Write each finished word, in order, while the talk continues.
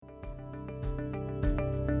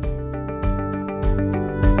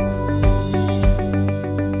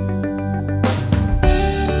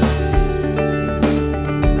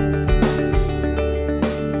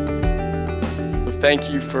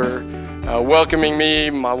thank you for welcoming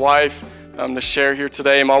me, my wife, to share here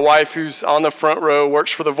today. My wife, who's on the front row,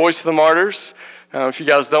 works for the Voice of the Martyrs. If you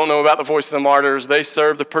guys don't know about the Voice of the Martyrs, they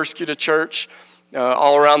serve the persecuted church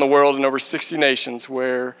all around the world in over 60 nations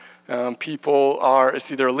where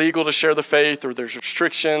it's either illegal to share the faith or there's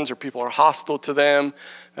restrictions or people are hostile to them.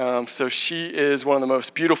 So she is one of the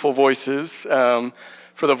most beautiful voices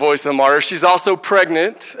for the Voice of the Martyrs. She's also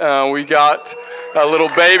pregnant. We got a little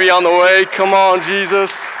baby on the way. Come on,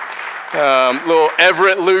 Jesus. Little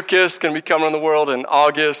Everett Lucas going to be coming in the world in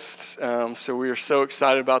August. So we are so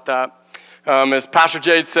excited about that. As Pastor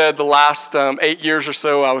Jade said, the last 8 years or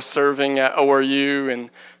so, I was serving at ORU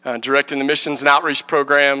and directing the missions and outreach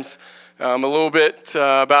programs. A little bit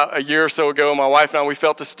about a year or so ago, my wife and I, we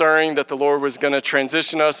felt a stirring that the Lord was going to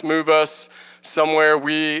transition us, move us somewhere.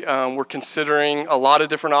 We were considering a lot of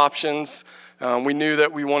different options. We knew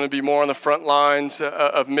that we wanted to be more on the front lines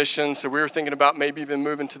of missions, so we were thinking about maybe even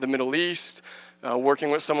moving to the Middle East,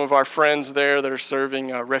 working with some of our friends there that are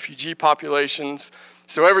serving refugee populations.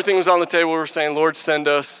 So everything was on the table. We were saying, Lord, send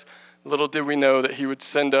us. Little did we know that he would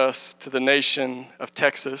send us to the nation of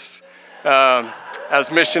Texas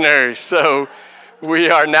as missionaries. So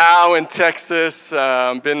we are now in Texas.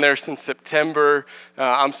 Been there since September.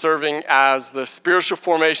 I'm serving as the spiritual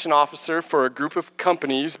formation officer for a group of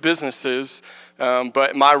companies, businesses,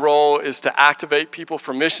 but my role is to activate people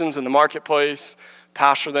for missions in the marketplace,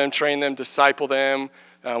 pastor them, train them, disciple them.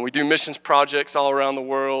 We do missions projects all around the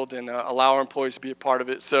world and allow our employees to be a part of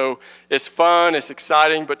it. So it's fun, it's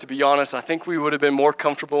exciting, but to be honest, I think we would have been more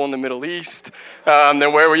comfortable in the Middle East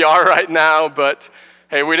than where we are right now. But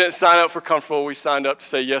hey, we didn't sign up for comfortable. We signed up to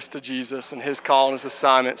say yes to Jesus and his call and his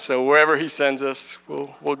assignment. So wherever he sends us,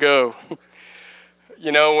 we'll go.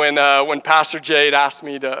 You know, when Pastor Jade asked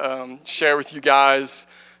me to share with you guys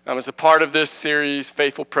as a part of this series,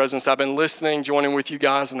 Faithful Presence, I've been listening, joining with you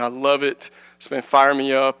guys, and I love it. It's been firing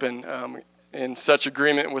me up and in such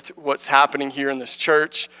agreement with what's happening here in this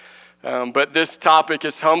church. But this topic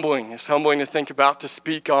is humbling. It's humbling to think about, to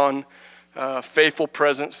speak on faithful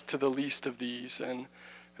presence to the least of these. And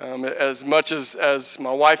as much as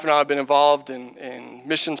my wife and I have been involved in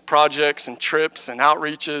missions projects and trips and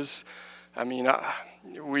outreaches, I mean,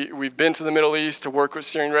 we've been to the Middle East to work with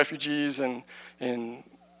Syrian refugees in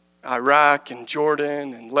Iraq and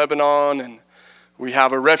Jordan and Lebanon, and we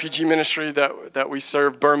have a refugee ministry that we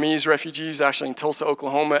serve Burmese refugees, actually in Tulsa,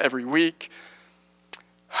 Oklahoma, every week.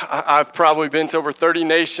 I've probably been to over 30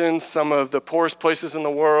 nations, some of the poorest places in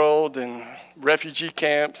the world, and refugee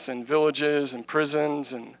camps and villages and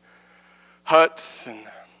prisons and huts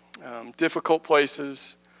and difficult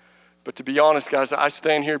places. But to be honest, guys, I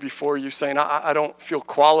stand here before you saying I don't feel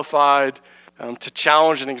qualified to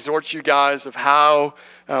challenge and exhort you guys of how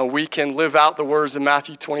we can live out the words of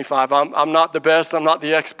Matthew 25. I'm not the best. I'm not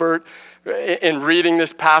the expert. In reading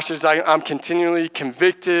this passage, I'm continually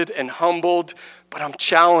convicted and humbled, but I'm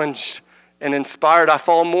challenged and inspired. I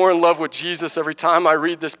fall more in love with Jesus every time I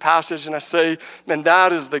read this passage, and I say, man,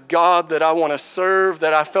 that is the God that I want to serve,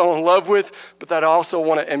 that I fell in love with, but that I also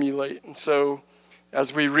want to emulate. And so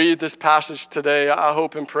as we read this passage today, I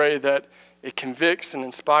hope and pray that it convicts and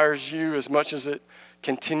inspires you as much as it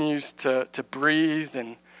continues to breathe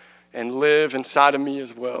and live inside of me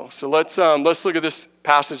as well. So let's look at this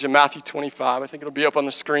passage in Matthew 25. I think it'll be up on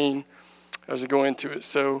the screen as I go into it.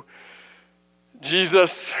 So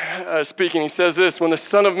Jesus speaking, he says this, when the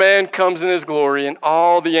Son of Man comes in his glory and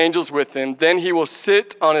all the angels with him, then he will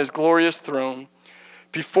sit on his glorious throne.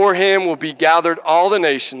 Before him will be gathered all the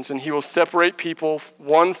nations, and he will separate people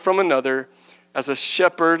one from another as a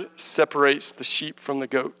shepherd separates the sheep from the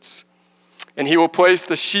goats. And he will place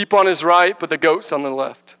the sheep on his right, but the goats on the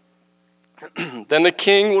left. Then the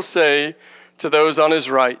king will say to those on his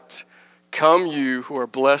right, come you who are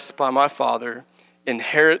blessed by my Father,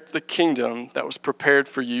 inherit the kingdom that was prepared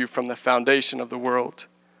for you from the foundation of the world.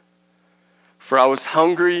 For I was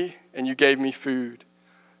hungry, and you gave me food.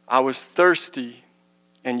 I was thirsty,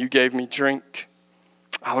 and you gave me drink.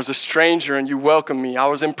 I was a stranger, and you welcomed me. I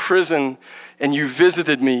was in prison, and you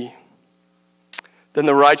visited me. Then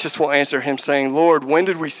the righteous will answer him, saying, Lord, when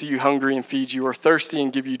did we see you hungry and feed you, or thirsty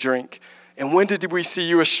and give you drink? And when did we see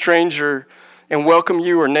you a stranger and welcome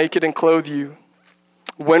you, or naked and clothe you?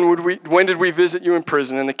 When did we visit you in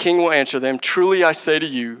prison? And the king will answer them, truly I say to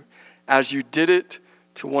you, as you did it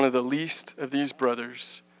to one of the least of these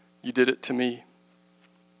brothers, you did it to me.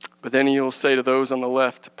 But then he will say to those on the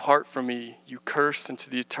left, depart from me, you cursed,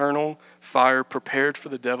 into the eternal fire prepared for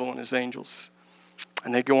the devil and his angels.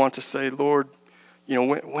 And they go on to say, Lord,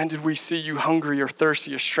 when did we see you hungry or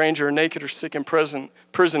thirsty, a stranger or naked or sick in prison,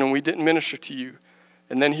 and we didn't minister to you?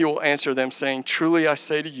 And then he will answer them, saying, truly I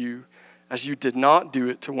say to you, as you did not do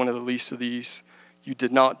it to one of the least of these, you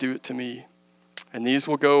did not do it to me. And these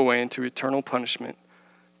will go away into eternal punishment,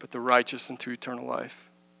 but the righteous into eternal life.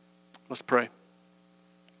 Let's pray.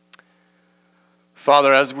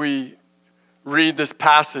 Father, as we read this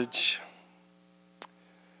passage,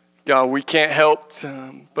 God, we can't help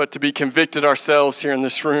but to be convicted ourselves here in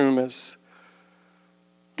this room as,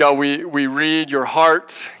 God, we read your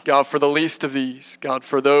heart, God, for the least of these, God,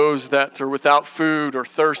 for those that are without food or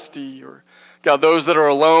thirsty, or, God, those that are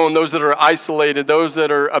alone, those that are isolated, those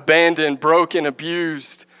that are abandoned, broken,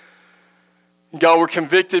 abused. God, we're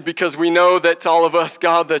convicted because we know that all of us,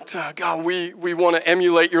 God, that, God, we want to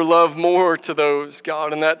emulate your love more to those,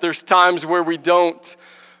 God, and that there's times where we don't.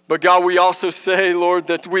 But, God, we also say, Lord,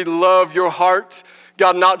 that we love your heart,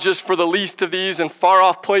 God, not just for the least of these in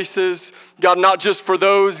far-off places, God, not just for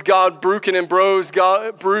those, God, broken and bruised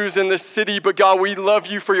in this city, but, God, we love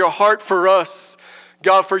you for your heart for us.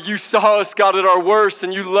 God, for you saw us, God, at our worst,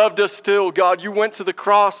 and you loved us still. God, you went to the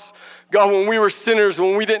cross, God, when we were sinners,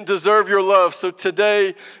 when we didn't deserve your love. So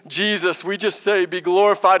today, Jesus, we just say, be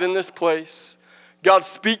glorified in this place. God,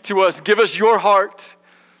 speak to us. Give us your heart.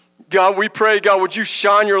 God, we pray, God, would you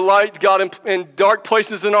shine your light, God, in dark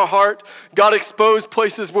places in our heart. God, expose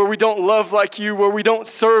places where we don't love like you, where we don't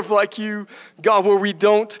serve like you. God, where we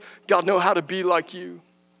don't, God, know how to be like you.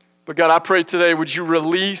 But God, I pray today, would you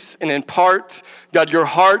release and impart, God, your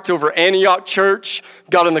heart over Antioch Church,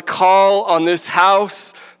 God, in the call on this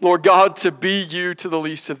house, Lord God, to be you to the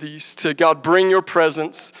least of these, to, God, bring your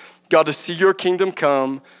presence, God, to see your kingdom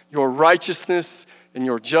come, your righteousness and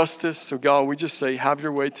your justice. So God, we just say, have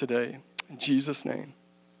your way today. In Jesus' name,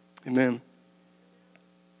 amen.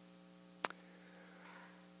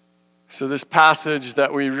 So this passage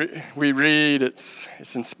that we read, it's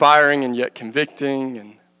inspiring and yet convicting,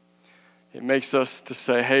 and it makes us to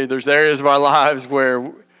say, hey, there's areas of our lives where,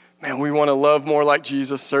 man, we want to love more like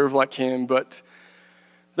Jesus, serve like him, but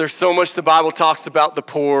there's so much the Bible talks about the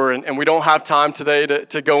poor, and we don't have time today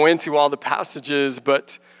to go into all the passages,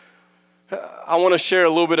 but I want to share a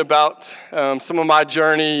little bit about some of my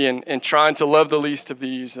journey and trying to love the least of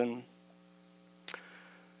these. And,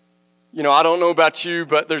 you know, I don't know about you,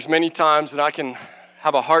 but there's many times that I can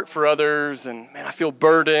have a heart for others, and, man, I feel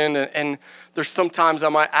burdened, and there's sometimes I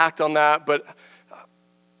might act on that, but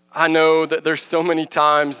I know that there's so many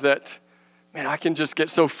times that, man, I can just get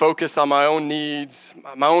so focused on my own needs,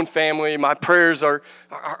 my own family. My prayers are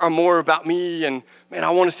more about me, and, man, I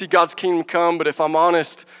want to see God's kingdom come. But if I'm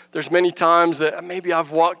honest, there's many times that maybe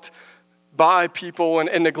I've walked by people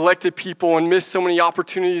and neglected people and missed so many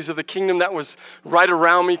opportunities of the kingdom that was right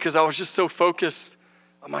around me because I was just so focused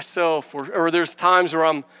on myself. Or there's times where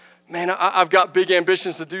I've got big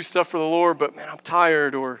ambitions to do stuff for the Lord, but, man, I'm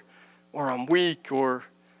tired or I'm weak, or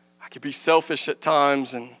I could be selfish at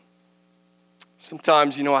times. And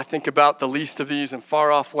sometimes, you know, I think about the least of these in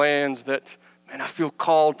far-off lands that, man, I feel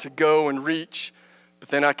called to go and reach, but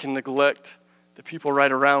then I can neglect the people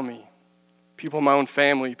right around me, people in my own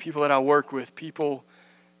family, people that I work with, people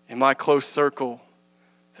in my close circle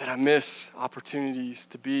that I miss opportunities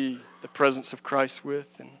to be the presence of Christ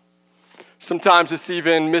with. And sometimes it's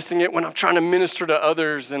even missing it when I'm trying to minister to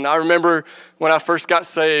others. And I remember when I first got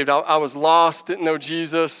saved, I was lost, didn't know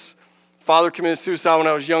Jesus. Father committed suicide when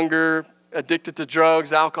I was younger, addicted to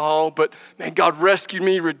drugs, alcohol, but, man, God rescued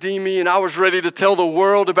me, redeemed me, and I was ready to tell the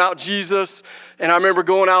world about Jesus. And I remember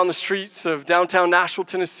going out on the streets of downtown Nashville,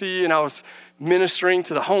 Tennessee, and I was ministering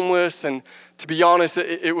to the homeless. And to be honest,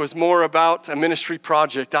 it was more about a ministry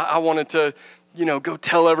project. I wanted to, you know, go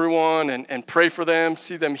tell everyone and pray for them,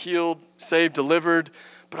 see them healed, saved, delivered.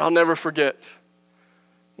 But I'll never forget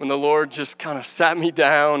when the Lord just kind of sat me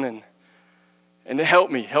down and it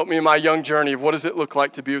helped me in my young journey of what does it look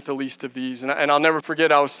like to be with the least of these. And I'll never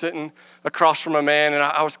forget, I was sitting across from a man, and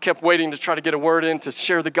I was kept waiting to try to get a word in to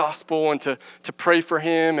share the gospel and to pray for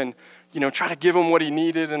him and, you know, try to give him what he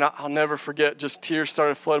needed. And I'll never forget, just tears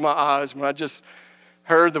started flooding my eyes when I just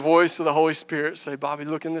heard the voice of the Holy Spirit say, Bobby,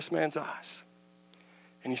 look in this man's eyes.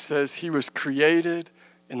 And he says, he was created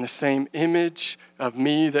in the same image of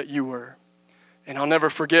me that you were. And I'll never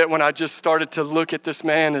forget when I just started to look at this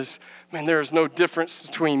man as, man, there is no difference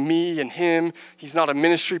between me and him. He's not a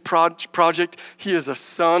ministry project. He is a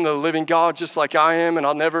son of the living God just like I am. And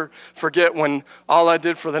I'll never forget when all I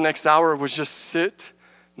did for the next hour was just sit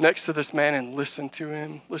next to this man and listen to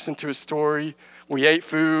him, listen to his story. We ate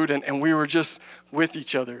food and we were just with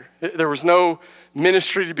each other. There was no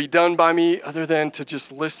ministry to be done by me other than to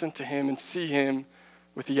just listen to him and see him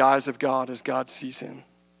with the eyes of God as God sees him.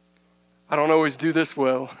 I don't always do this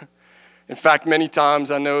well. In fact, many times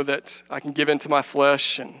I know that I can give into my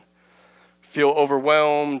flesh and feel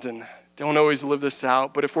overwhelmed and don't always live this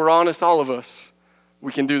out. But if we're honest, all of us,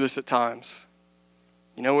 we can do this at times.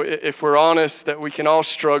 You know, if we're honest, that we can all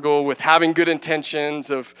struggle with having good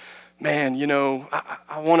intentions of, man, you know,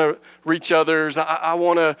 I want to reach others. I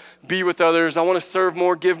want to be with others. I want to serve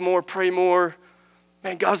more, give more, pray more.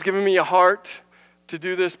 Man, God's given me a heart to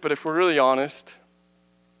do this. But if we're really honest,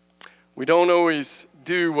 we don't always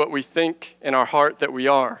do what we think in our heart that we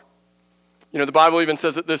are. You know, the Bible even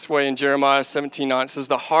says it this way in Jeremiah 17:9. It says,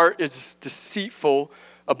 the heart is deceitful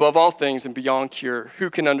above all things and beyond cure. Who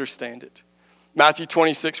can understand it? Matthew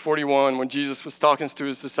 26:41, when Jesus was talking to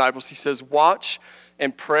his disciples, he says, watch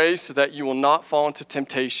and pray so that you will not fall into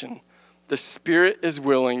temptation. The spirit is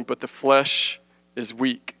willing, but the flesh is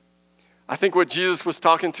weak. I think what Jesus was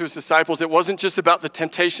talking to his disciples, it wasn't just about the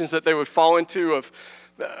temptations that they would fall into of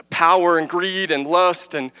power and greed and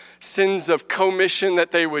lust and sins of commission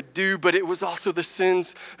that they would do, but it was also the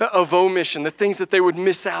sins of omission, the things that they would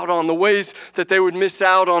miss out on, the ways that they would miss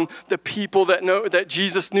out on the people that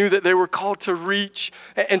Jesus knew that they were called to reach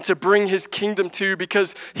and to bring his kingdom to,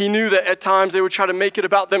 because he knew that at times they would try to make it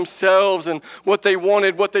about themselves and what they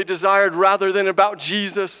wanted, what they desired, rather than about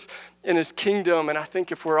Jesus and his kingdom. And I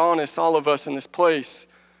think if we're honest, all of us in this place,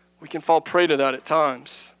 we can fall prey to that at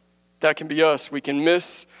times. That can be us. We can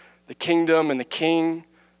miss the kingdom and the king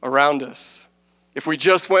around us. If we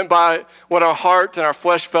just went by what our heart and our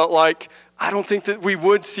flesh felt like, I don't think that we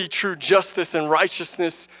would see true justice and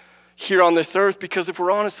righteousness here on this earth, because if we're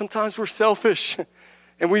honest, sometimes we're selfish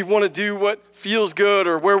and we want to do what feels good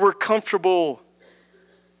or where we're comfortable.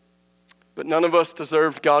 But none of us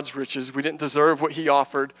deserved God's riches. We didn't deserve what he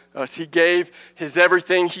offered us. He gave his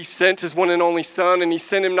everything. He sent his one and only son, and he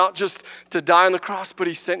sent him not just to die on the cross, but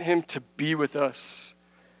he sent him to be with us,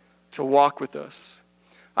 to walk with us.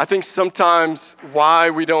 I think sometimes why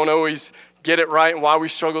we don't always get it right and why we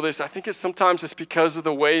struggle this, I think sometimes it's because of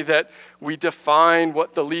the way that we define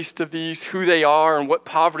what the least of these, who they are, and what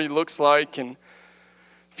poverty looks like. And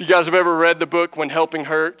if you guys have ever read the book When Helping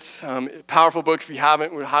Hurts, powerful book. If you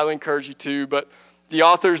haven't, we would highly encourage you to. But the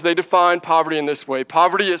authors, they define poverty in this way.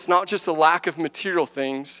 Poverty is not just a lack of material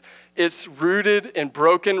things. It's rooted in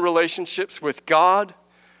broken relationships with God,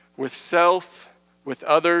 with self, with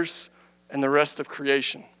others, and the rest of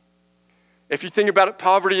creation. If you think about it,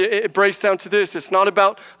 poverty, it breaks down to this. It's not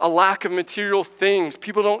about a lack of material things.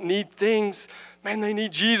 People don't need things. Man, they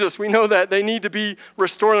need Jesus. We know that. They need to be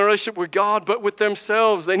restored in a relationship with God, but with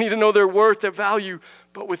themselves. They need to know their worth, their value,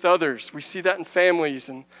 but with others. We see that in families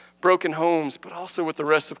and broken homes, but also with the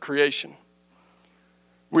rest of creation.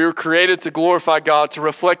 We were created to glorify God, to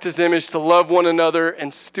reflect his image, to love one another,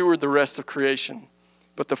 and steward the rest of creation.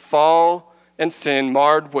 But the fall and sin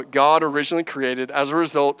marred what God originally created. As a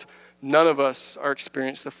result, none of us are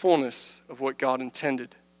experiencing the fullness of what God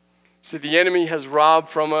intended. So the enemy has robbed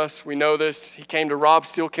from us. We know this. He came to rob,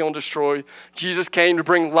 steal, kill, and destroy. Jesus came to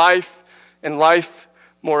bring life and life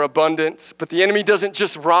more abundant. But the enemy doesn't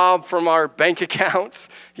just rob from our bank accounts.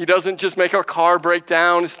 He doesn't just make our car break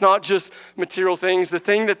down. It's not just material things. The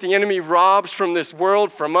thing that the enemy robs from this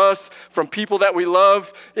world, from us, from people that we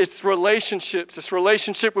love, it's relationships. It's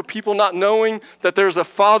relationship with people not knowing that there's a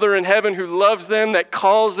Father in heaven who loves them, that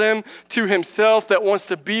calls them to himself, that wants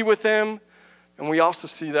to be with them. And we also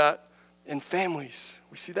see that in families.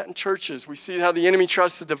 We see that in churches. We see how the enemy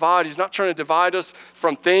tries to divide. He's not trying to divide us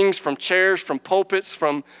from things, from chairs, from pulpits,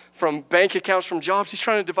 from bank accounts, from jobs. He's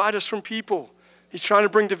trying to divide us from people. He's trying to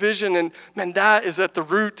bring division. And man, that is at the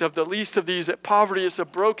root of the least of these. That poverty is a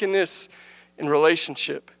brokenness in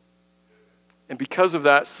relationship. And because of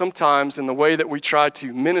that, sometimes in the way that we try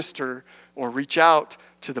to minister or reach out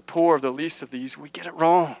to the poor of the least of these, we get it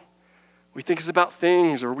wrong. We think it's about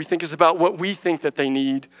things, or we think it's about what we think that they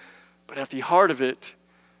need. But at the heart of it,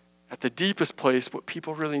 at the deepest place, what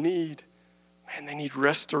people really need, man, they need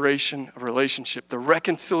restoration of relationship, the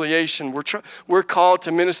reconciliation. We're called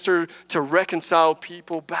to minister to reconcile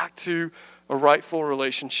people back to a rightful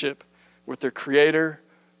relationship with their Creator,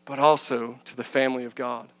 but also to the family of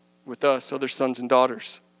God, with us, other sons and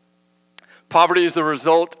daughters. Poverty is the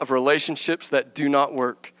result of relationships that do not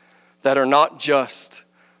work, that are not just,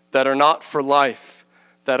 that are not for life,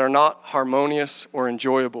 that are not harmonious or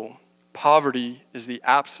enjoyable. Poverty is the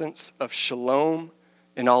absence of shalom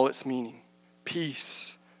in all its meaning.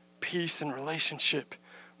 Peace in relationship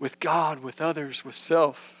with God, with others, with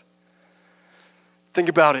self. Think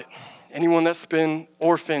about it. Anyone that's been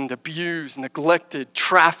orphaned, abused, neglected,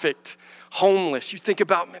 trafficked, homeless, you think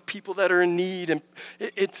about people that are in need, and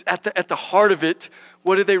it's at the heart of it,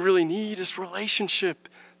 what do they really need? It's relationship.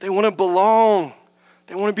 They want to belong.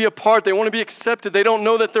 They want to be a part. They want to be accepted. They don't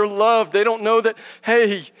know that they're loved. They don't know that,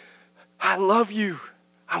 hey, I love you.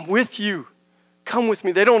 I'm with you. Come with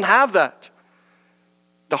me. They don't have that.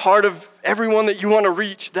 The heart of everyone that you want to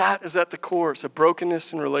reach, that is at the core. It's a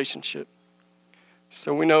brokenness in relationship.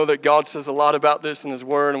 So we know that God says a lot about this in his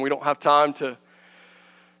word, and we don't have time to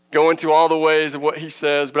go into all the ways of what he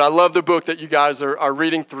says. But I love the book that you guys are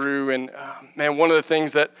reading through. And man, one of the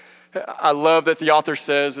things that I love that the author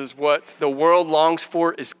says is what the world longs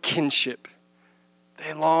for is kinship.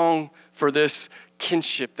 They long for this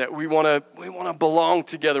kinship that we want to belong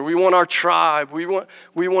together. We want our tribe. We want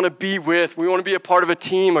to be with. We want to be a part of a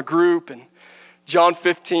team, a group. And John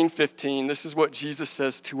 15:15, this is what Jesus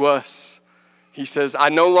says to us. He says, I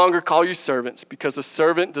no longer call you servants because a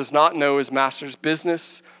servant does not know his master's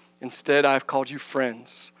business. Instead, I have called you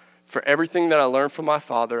friends. For everything that I learned from my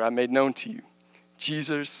Father, I made known to you.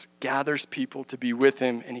 Jesus gathers people to be with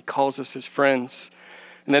him, and he calls us his friends.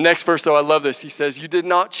 In the next verse, though, I love this. He says, you did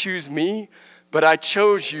not choose me, but I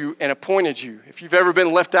chose you and appointed you. If you've ever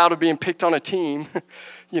been left out of being picked on a team,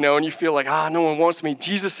 and you feel like, no one wants me.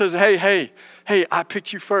 Jesus says, hey, I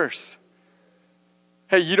picked you first.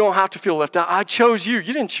 Hey, you don't have to feel left out. I chose you.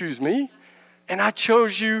 You didn't choose me. And I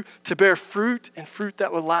chose you to bear fruit, and fruit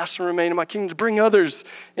that would last and remain in my kingdom, to bring others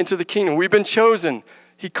into the kingdom. We've been chosen.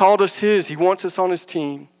 He called us his. He wants us on his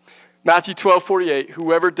team. Matthew 12:48,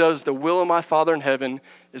 whoever does the will of my Father in heaven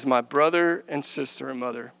is my brother and sister and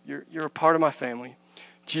mother. You're a part of my family.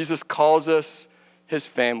 Jesus calls us his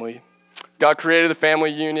family. God created the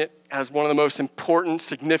family unit as one of the most important,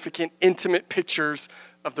 significant, intimate pictures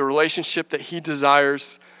of the relationship that he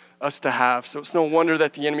desires us to have. So it's no wonder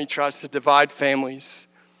that the enemy tries to divide families.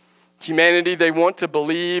 Humanity, they want to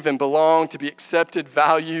believe and belong, to be accepted,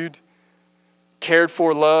 valued, cared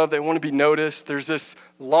for, loved. They want to be noticed. There's this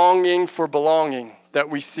longing for belonging that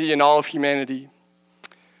we see in all of humanity.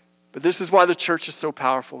 But this is why the church is so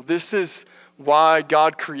powerful. This is why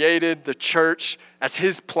God created the church as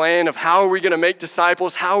his plan of how are we going to make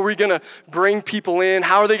disciples? How are we going to bring people in?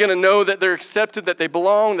 How are they going to know that they're accepted, that they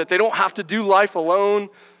belong, that they don't have to do life alone?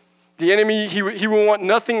 The enemy, he will want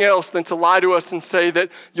nothing else than to lie to us and say that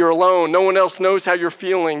you're alone. No one else knows how you're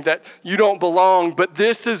feeling, that you don't belong. But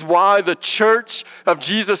this is why the church of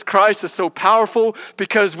Jesus Christ is so powerful,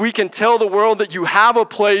 because we can tell the world that you have a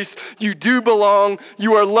place, you do belong,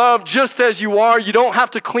 you are loved just as you are. You don't have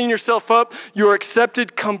to clean yourself up. You're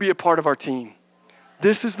accepted. Come be a part of our team.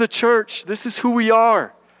 This is the church. This is who we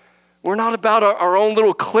are. We're not about our own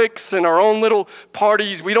little cliques and our own little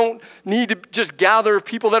parties. We don't need to just gather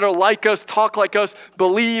people that are like us, talk like us,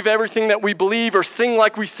 believe everything that we believe, or sing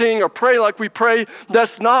like we sing, or pray like we pray.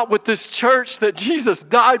 That's not what this church that Jesus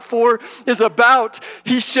died for is about.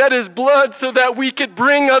 He shed his blood so that we could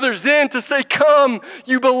bring others in to say, come,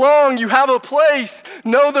 you belong, you have a place.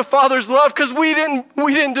 Know the Father's love, because we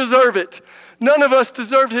didn't deserve it. None of us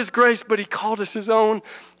deserved his grace, but he called us his own,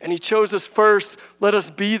 and he chose us first. Let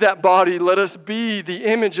us be that body. Let us be the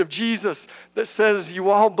image of Jesus that says,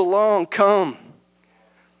 you all belong, come.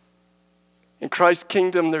 In Christ's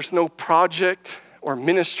kingdom, there's no project or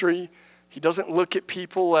ministry. He doesn't look at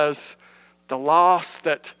people as the lost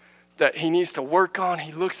that he needs to work on.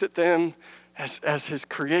 He looks at them as his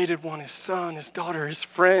created one, his son, his daughter, his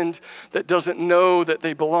friend that doesn't know that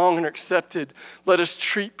they belong and are accepted. Let us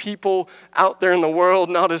treat people out there in the world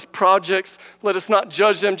not as projects. Let us not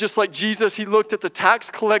judge them. Just like Jesus, he looked at the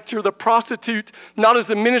tax collector, the prostitute, not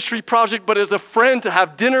as a ministry project, but as a friend to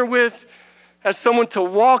have dinner with, as someone to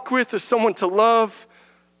walk with, as someone to love.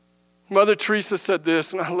 Mother Teresa said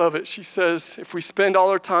this, and I love it. She says, if we spend all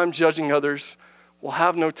our time judging others, we'll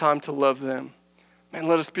have no time to love them. Man,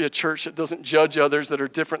 let us be a church that doesn't judge others that are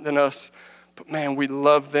different than us, but man, we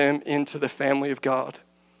love them into the family of God.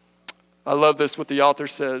 I love this, what the author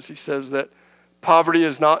says. He says that poverty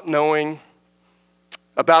is not knowing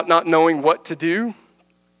what to do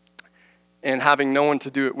and having no one to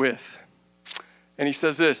do it with. And he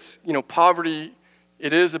says this, poverty,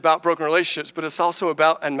 it is about broken relationships, but it's also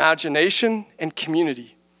about imagination and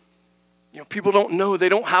community. People don't know, they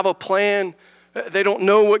don't have a plan. They don't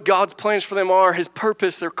know what God's plans for them are, his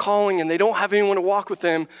purpose, their calling, and they don't have anyone to walk with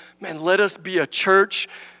them. Man, let us be a church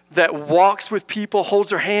that walks with people,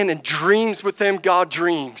 holds their hand, and dreams with them. God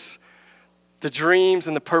dreams. The dreams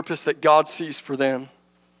and the purpose that God sees for them.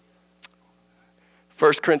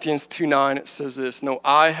 1 Corinthians 2:9, it says this, no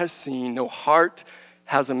eye has seen, no heart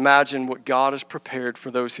has imagined what God has prepared for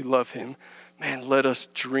those who love him. Man, let us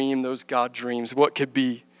dream those God dreams. What could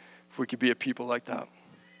be if we could be a people like that?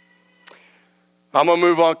 I'm going to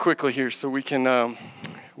move on quickly here so we can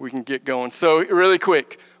get going. So really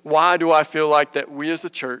quick, why do I feel like that we as a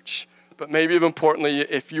church, but maybe even importantly,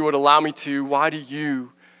 if you would allow me to, why do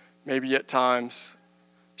you maybe at times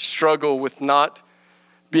struggle with not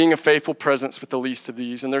being a faithful presence with the least of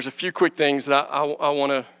these? And there's a few quick things that I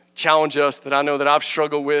want to challenge us that I know that I've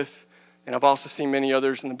struggled with, and I've also seen many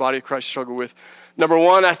others in the body of Christ struggle with. Number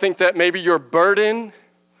one, I think that maybe your burden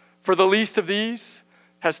for the least of these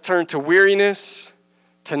has turned to weariness,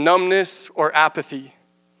 to numbness, or apathy.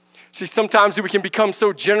 See, sometimes we can become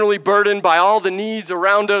so generally burdened by all the needs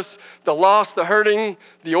around us, the lost, the hurting,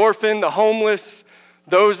 the orphan, the homeless,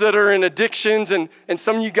 those that are in addictions. And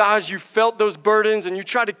some of you guys, you felt those burdens and you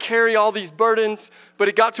tried to carry all these burdens, but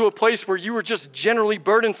it got to a place where you were just generally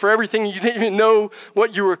burdened for everything. You didn't even know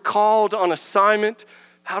what you were called on assignment,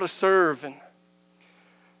 how to serve. And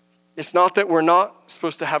it's not that we're not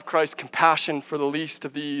supposed to have Christ's compassion for the least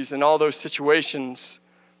of these in all those situations.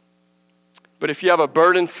 But if you have a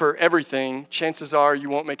burden for everything, chances are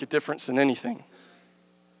you won't make a difference in anything.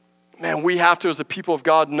 Man, we have to, as a people of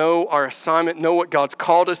God, know our assignment, know what God's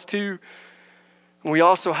called us to. And we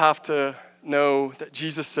also have to know that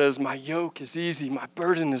Jesus says, my yoke is easy, my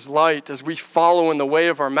burden is light. As we follow in the way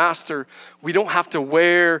of our master, we don't have to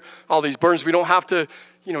wear all these burdens. We don't have to,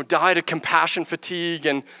 die to compassion fatigue.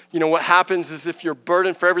 And, what happens is if you're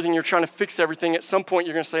burdened for everything, you're trying to fix everything, at some point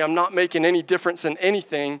you're going to say, I'm not making any difference in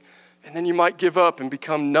anything. And then you might give up and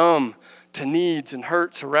become numb to needs and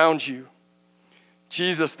hurts around you.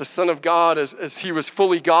 Jesus, the Son of God, as he was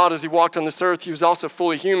fully God, as he walked on this earth, he was also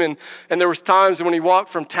fully human. And there was times when he walked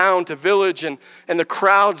from town to village and the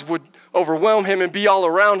crowds would overwhelm him and be all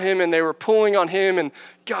around him and they were pulling on him. And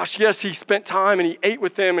gosh, yes, he spent time and he ate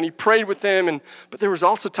with them and he prayed with them. But there was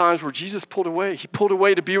also times where Jesus pulled away. He pulled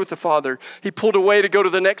away to be with the Father. He pulled away to go to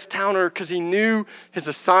the next towner because he knew his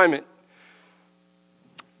assignment.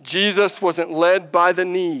 Jesus wasn't led by the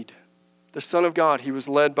need. The Son of God, he was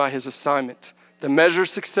led by his assignment. The measure of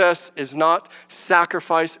success is not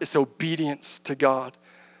sacrifice, it's obedience to God.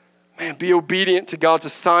 Man, be obedient to God's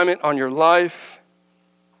assignment on your life.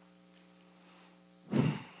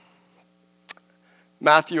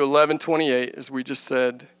 Matthew 11:28, as we just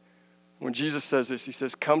said, when Jesus says this, he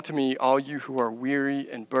says, come to me, all you who are weary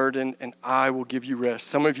and burdened, and I will give you rest.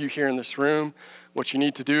 Some of you here in this room, what you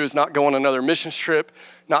need to do is not go on another mission trip,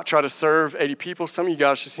 not try to serve 80 people. Some of you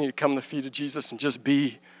guys just need to come to the feet of Jesus and just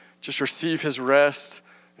receive his rest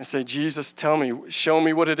and say, Jesus, tell me, show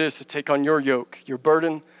me what it is to take on your yoke, your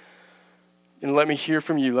burden, and let me hear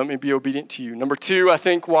from you. Let me be obedient to you. Number two, I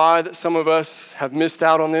think why that some of us have missed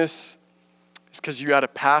out on this is because you had a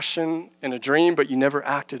passion and a dream, but you never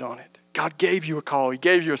acted on it. God gave you a call. He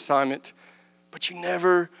gave you assignment, but you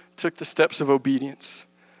never took the steps of obedience.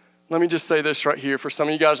 Let me just say this right here. For some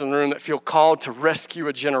of you guys in the room that feel called to rescue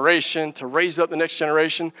a generation, to raise up the next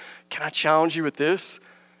generation, can I challenge you with this?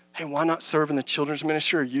 Hey, why not serve in the children's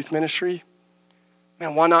ministry or youth ministry?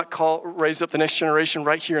 Man, why not raise up the next generation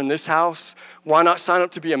right here in this house? Why not sign up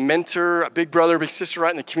to be a mentor, a big brother, a big sister right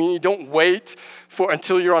in the community? Don't wait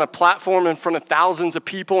until you're on a platform in front of thousands of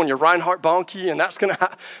people and you're Reinhard Bonnke and that's going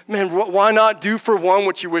to Man, why not do for one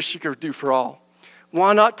what you wish you could do for all?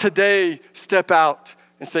 Why not today step out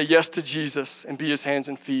and say yes to Jesus and be his hands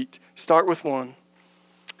and feet? Start with one.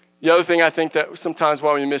 The other thing I think that sometimes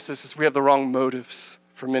why we miss this is we have the wrong motives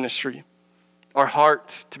for ministry. Our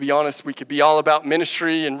heart, to be honest, we could be all about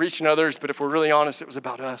ministry and reaching others, but if we're really honest, it was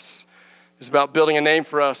about us. It was about building a name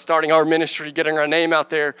for us, starting our ministry, getting our name out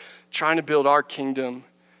there, trying to build our kingdom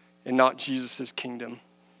and not Jesus' kingdom.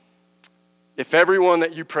 If everyone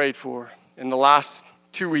that you prayed for in the last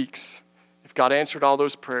 2 weeks, if God answered all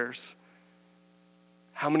those prayers,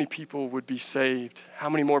 how many people would be saved? How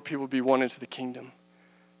many more people would be won into the kingdom?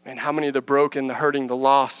 And how many of the broken, the hurting, the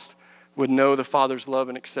lost would know the Father's love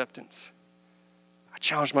and acceptance? I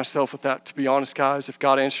challenged myself with that, to be honest, guys. If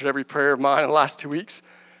God answered every prayer of mine in the last 2 weeks,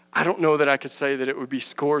 I don't know that I could say that it would be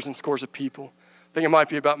scores and scores of people. I think it might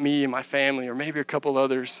be about me and my family or maybe a couple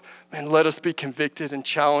others. Man, let us be convicted and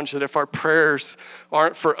challenged that if our prayers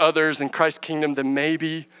aren't for others in Christ's kingdom, then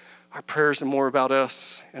maybe our prayers are more about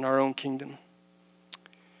us and our own kingdom.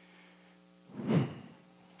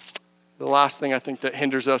 The last thing I think that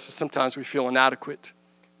hinders us is sometimes we feel inadequate.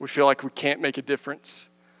 We feel like we can't make a difference.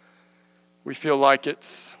 We feel like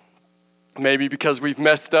it's maybe because we've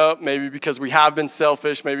messed up, maybe because we have been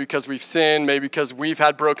selfish, maybe because we've sinned, maybe because we've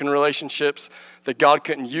had broken relationships that God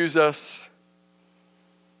couldn't use us.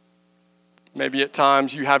 Maybe at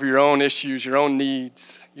times you have your own issues, your own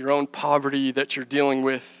needs, your own poverty that you're dealing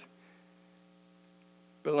with.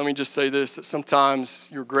 But let me just say this, that sometimes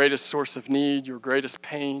your greatest source of need, your greatest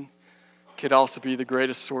pain, could also be the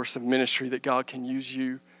greatest source of ministry that God can use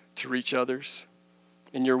you to reach others.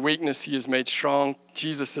 In your weakness, he is made strong.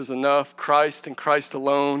 Jesus is enough. Christ and Christ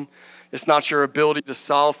alone. It's not your ability to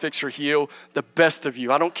solve, fix, or heal. The best of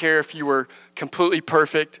you. I don't care if you were completely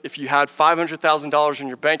perfect, if you had $500,000 in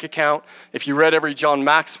your bank account, if you read every John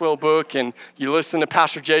Maxwell book and you listen to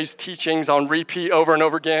Pastor Jay's teachings on repeat over and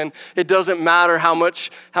over again. It doesn't matter how much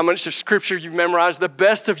of scripture you've memorized. The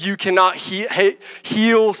best of you cannot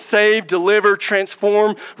heal, save, deliver,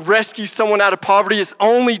 transform, rescue someone out of poverty. It's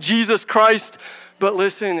only Jesus Christ. But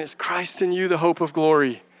listen, it's Christ in you, the hope of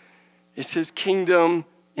glory. It's his kingdom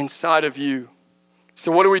inside of you.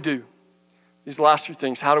 So what do we do? These last few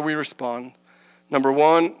things, how do we respond? Number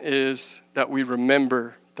one is that we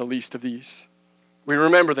remember the least of these. We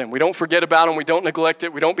remember them. We don't forget about them. We don't neglect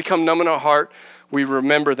it. We don't become numb in our heart. We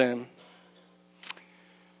remember them.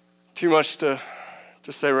 Too much to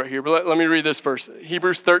say right here, but let me read this verse.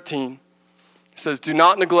 Hebrews 13 says, "Do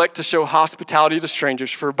not neglect to show hospitality to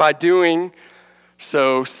strangers, for by doing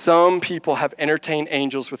so, some people have entertained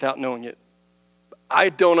angels without knowing it." I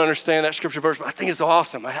don't understand that scripture verse, but I think it's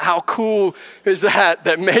awesome. How cool is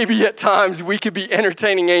that maybe at times we could be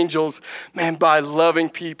entertaining angels, man, by loving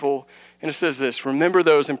people. And it says this, "Remember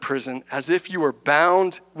those in prison as if you were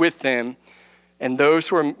bound with them, and those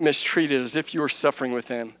who are mistreated as if you were suffering with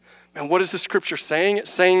them." Man, what is the scripture saying? It's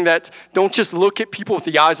saying that don't just look at people with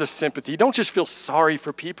the eyes of sympathy. Don't just feel sorry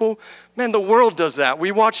for people. Man, the world does that.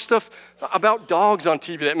 We watch stuff about dogs on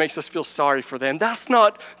TV that makes us feel sorry for them. That's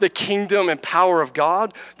not the kingdom and power of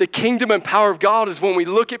God. The kingdom and power of God is when we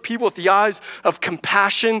look at people with the eyes of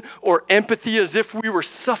compassion or empathy as if we were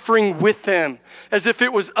suffering with them, as if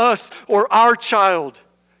it was us or our child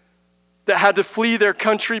that had to flee their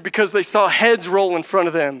country because they saw heads roll in front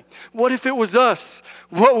of them. What if it was us?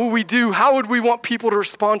 What would we do? How would we want people to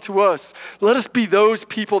respond to us? Let us be those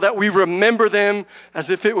people that we remember them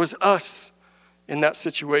as if it was us in that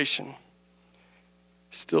situation.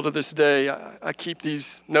 Still to this day, I keep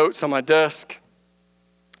these notes on my desk.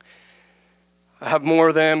 I have more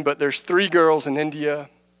of them, but there's 3 girls in India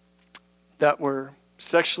that were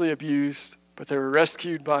sexually abused, but they were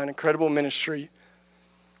rescued by an incredible ministry.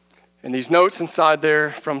 And these notes inside there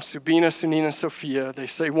from Subina, Sunina, Sophia, they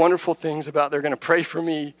say wonderful things about they're going to pray for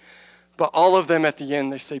me, but all of them at the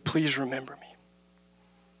end, they say, please remember me.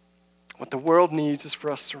 What the world needs is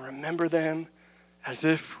for us to remember them as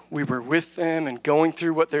if we were with them and going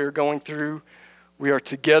through what they're going through. We are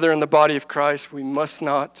together in the body of Christ. We must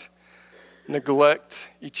not neglect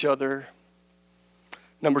each other.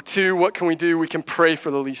 Number 2, what can we do? We can pray for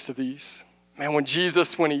the least of these. Man, when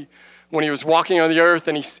Jesus, when he was walking on the earth,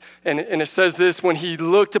 and it says this, when he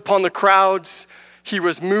looked upon the crowds, he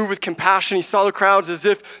was moved with compassion. He saw the crowds as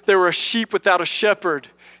if they were a sheep without a shepherd.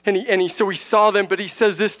 So he saw them, but he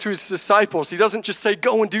says this to his disciples. He doesn't just say,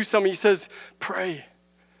 go and do something. He says, pray.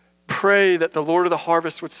 Pray that the Lord of the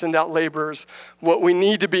harvest would send out laborers. What we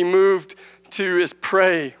need to be moved to is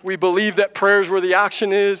pray. We believe that prayer is where the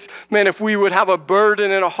action is. Man, if we would have a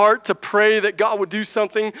burden and a heart to pray that God would do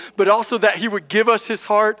something, but also that he would give us his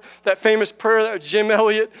heart. That famous prayer that Jim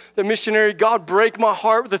Elliot, the missionary, God, break my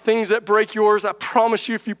heart with the things that break yours. I promise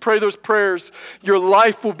you, if you pray those prayers, your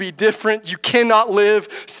life will be different. You cannot live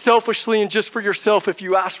selfishly and just for yourself if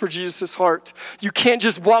you ask for Jesus' heart. You can't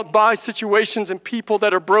just walk by situations and people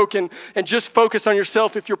that are broken and just focus on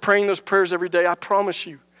yourself if you're praying those prayers every day. I promise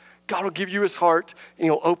you, God will give you his heart, and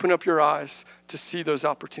he'll open up your eyes to see those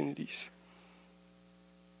opportunities.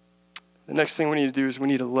 The next thing we need to do is we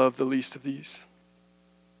need to love the least of these.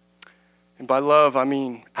 And by love, I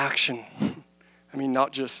mean action. I mean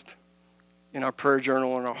not just in our prayer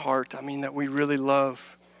journal or in our heart. I mean that we really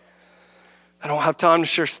love. I don't have time to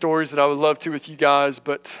share stories that I would love to with you guys,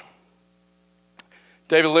 but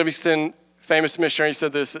David Livingstone, famous missionary,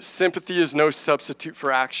 said this, that sympathy is no substitute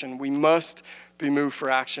for action. We must be moved for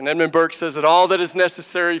action. Edmund Burke says that all that is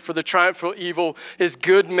necessary for the triumph of evil is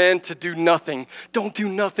good men to do nothing. Don't do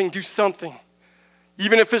nothing, do something.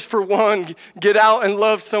 Even if it's for one, get out and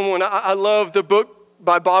love someone. I love the book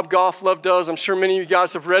by Bob Goff, Love Does. I'm sure many of you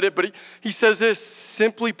guys have read it, but he says this,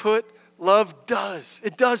 simply put, love does.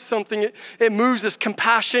 It does something. It moves us,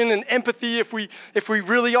 compassion and empathy. If we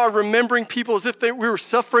really are remembering people as if we were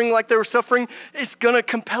suffering like they were suffering, it's going to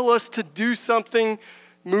compel us to do something.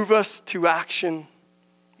 Move us to action.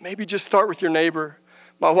 Maybe just start with your neighbor.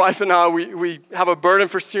 My wife and I, we have a burden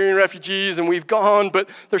for Syrian refugees, and we've gone, but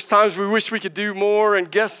there's times we wish we could do more,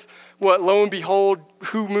 and guess what? Lo and behold,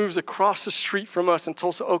 who moves across the street from us in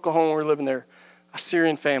Tulsa, Oklahoma? We're living there. A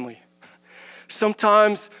Syrian family.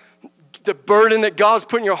 Sometimes the burden that God's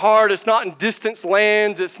put in your heart. It's not in distant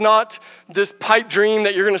lands. It's not this pipe dream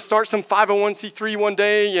that you're going to start some 501c3 one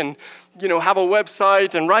day and, have a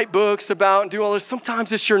website and write books about and do all this.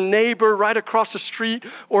 Sometimes it's your neighbor right across the street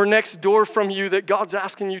or next door from you that God's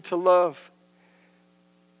asking you to love.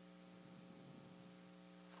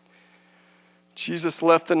 Jesus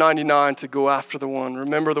left the 99 to go after the one.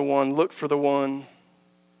 Remember the one. Look for the one.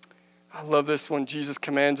 I love this when Jesus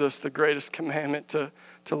commands us the greatest commandment to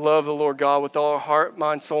love the Lord God with all our heart,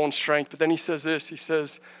 mind, soul, and strength. But then he says this. He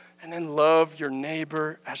says, and then love your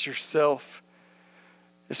neighbor as yourself.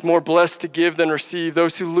 It's more blessed to give than receive.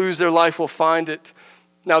 Those who lose their life will find it.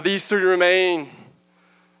 Now these three remain: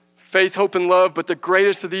 faith, hope, and love, but the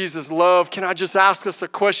greatest of these is love. Can I just ask us a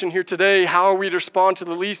question here today? How are we to respond to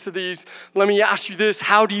the least of these? Let me ask you this.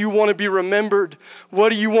 How do you want to be remembered?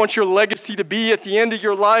 What do you want your legacy to be at the end of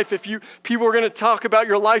your life? If people are going to talk about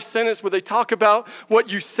your life sentence, would they talk about what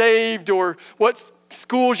you saved or what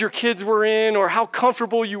schools your kids were in or how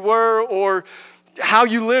comfortable you were or how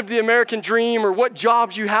you lived the American dream or what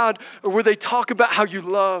jobs you had? Or would they talk about how you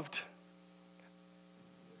loved?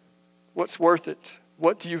 What's worth it?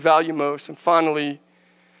 What do you value most? And finally,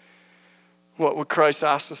 what would Christ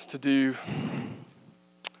ask us to do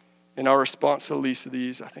in our response to the least of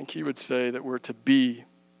these? I think he would say that we're to be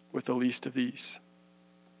with the least of these.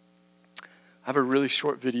 I have a really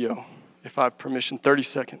short video, if I have permission, 30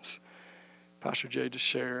 seconds, Pastor Jay, to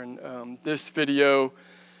share. And this video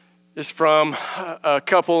is from a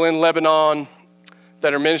couple in Lebanon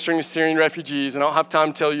that are ministering to Syrian refugees. And I don't have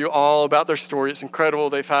time to tell you all about their story. It's incredible.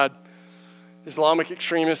 They've had Islamic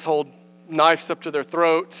extremists hold knives up to their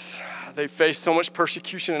throats. They face so much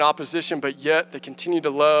persecution and opposition, but yet they continue to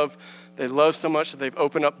love. They love so much that they've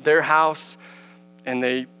opened up their house and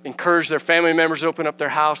they encourage their family members to open up their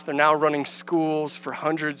house. They're now running schools for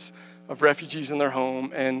hundreds of refugees in their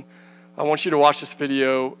home. And I want you to watch this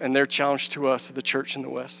video and their challenge to us, the church in the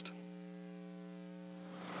West.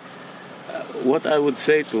 What I would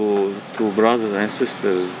say to brothers and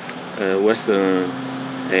sisters, Western,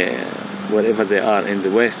 wherever they are in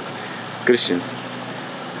the West, Christians,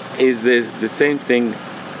 is the same thing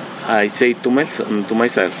I say to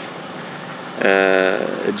myself.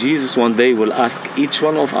 Jesus one day will ask each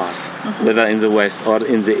one of us, whether in the West or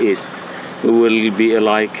in the East, we will be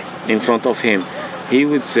alike in front of him. He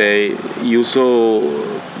would say, you saw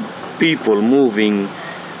people moving,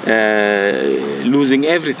 losing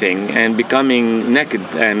everything and becoming naked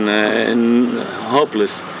and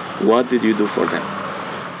hopeless. What did you do for them?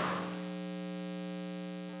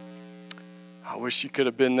 I wish you could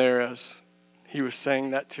have been there as he was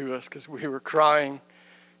saying that to us, because we were crying,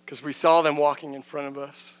 because we saw them walking in front of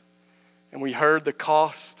us, and we heard the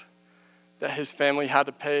cost that his family had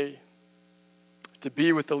to pay to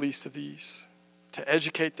be with the least of these, to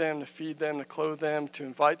educate them, to feed them, to clothe them, to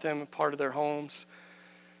invite them a part of their homes.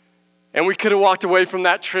 And we could have walked away from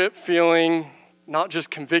that trip feeling not just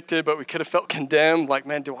convicted, but we could have felt condemned, like,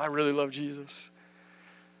 man, do I really love Jesus?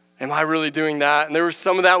 Am I really doing that? And there was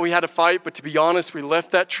some of that we had to fight, but to be honest, we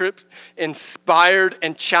left that trip inspired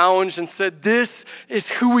and challenged and said, this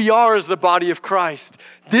is who we are as the body of Christ.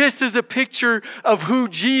 This is a picture of who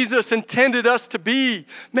Jesus intended us to be.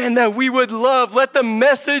 Man, that we would love. Let the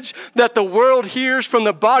message that the world hears from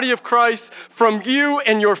the body of Christ, from you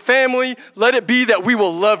and your family, let it be that we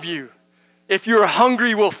will love you. If you're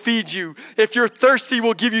hungry, we'll feed you. If you're thirsty,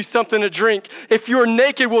 we'll give you something to drink. If you're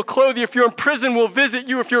naked, we'll clothe you. If you're in prison, we'll visit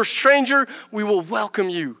you. If you're a stranger, we will welcome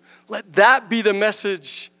you. Let that be the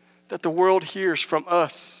message that the world hears from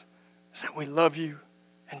us, is that we love you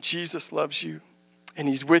and Jesus loves you and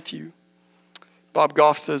he's with you. Bob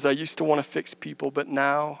Goff says, I used to want to fix people, but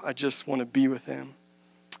now I just want to be with them.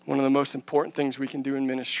 One of the most important things we can do in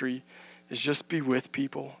ministry is just be with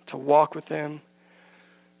people, to walk with them.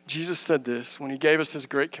 Jesus said this when he gave us his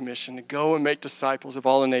great commission to go and make disciples of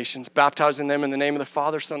all the nations, baptizing them in the name of the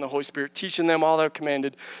Father, Son, and the Holy Spirit, teaching them all that I've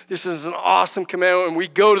commanded. This is an awesome commandment, and we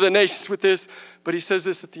go to the nations with this. But he says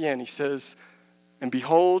this at the end. He says, and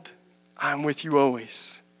behold, I am with you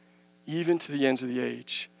always, even to the ends of the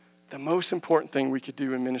age. The most important thing we could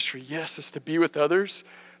do in ministry, yes, is to be with others,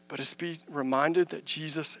 but is to be reminded that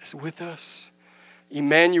Jesus is with us.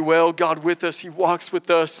 Emmanuel, God with us. He walks with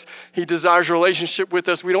us. He desires a relationship with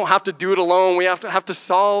us. We don't have to do it alone. We have to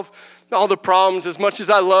solve all the problems, as much as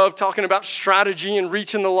I love talking about strategy and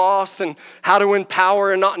reaching the lost and how to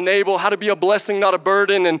empower and not enable, how to be a blessing, not a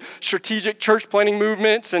burden, and strategic church planting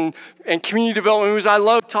movements and community development moves, I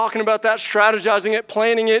love talking about that, strategizing it,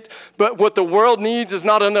 planning it. But what the world needs is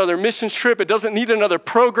not another missions trip. It doesn't need another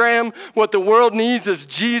program. What the world needs is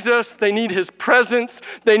Jesus. They need his presence.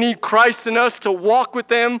 They need Christ in us to walk with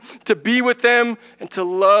them, to be with them, and to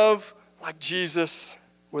love like Jesus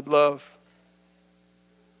would love.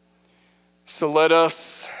 So let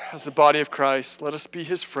us, as the body of Christ, let us be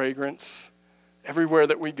his fragrance everywhere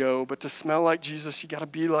that we go. But to smell like Jesus, you got to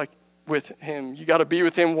be like with him. You got to be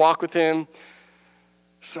with him, walk with him.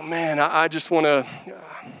 So man, I just want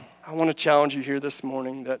to challenge you here this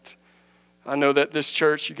morning that I know that this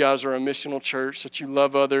church, you guys are a missional church, that you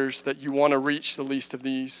love others, that you want to reach the least of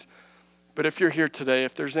these. But if you're here today,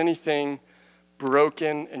 if there's anything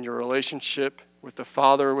broken in your relationship with the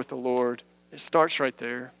Father or with the Lord, it starts right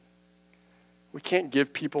there. We can't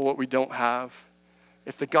give people what we don't have.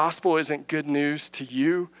 If the gospel isn't good news to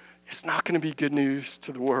you, it's not going to be good news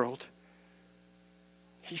to the world.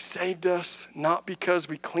 He saved us not because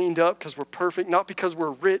we cleaned up, because we're perfect, not because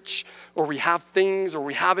we're rich or we have things or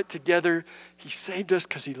we have it together. He saved us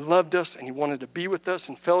because he loved us and he wanted to be with us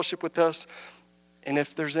and fellowship with us. And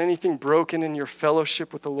if there's anything broken in your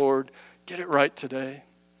fellowship with the Lord, get it right today.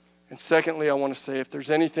 And secondly, I want to say if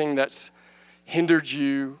there's anything that's hindered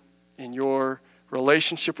you in your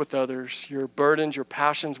relationship with others, your burdens, your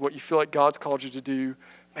passions, what you feel like God's called you to do,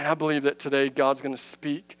 man, I believe that today God's going to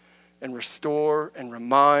speak and restore and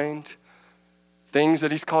remind things that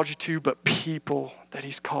he's called you to, but people that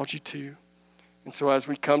he's called you to. And so as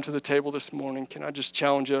we come to the table this morning, can I just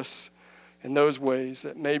challenge us in those ways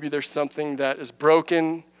that maybe there's something that is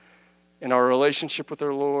broken in our relationship with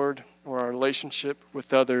our Lord or our relationship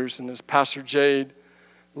with others. And as Pastor Jade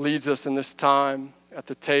leads us in this time at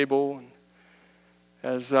the table, and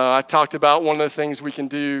as I talked about, one of the things we can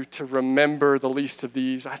do to remember the least of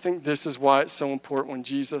these, I think this is why it's so important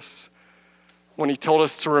when he told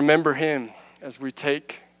us to remember him as we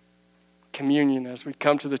take communion, as we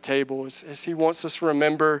come to the table, as he wants us to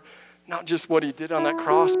remember not just what he did on that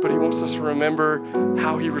cross, but he wants us to remember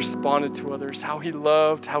how he responded to others, how he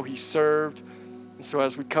loved, how he served. And so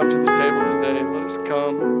as we come to the table today, let us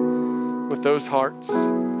come with those hearts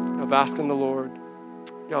of asking the Lord,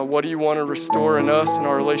 God, what do you want to restore in us in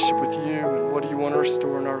our relationship with you? And what do you want to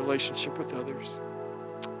restore in our relationship with others?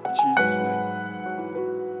 In Jesus' name.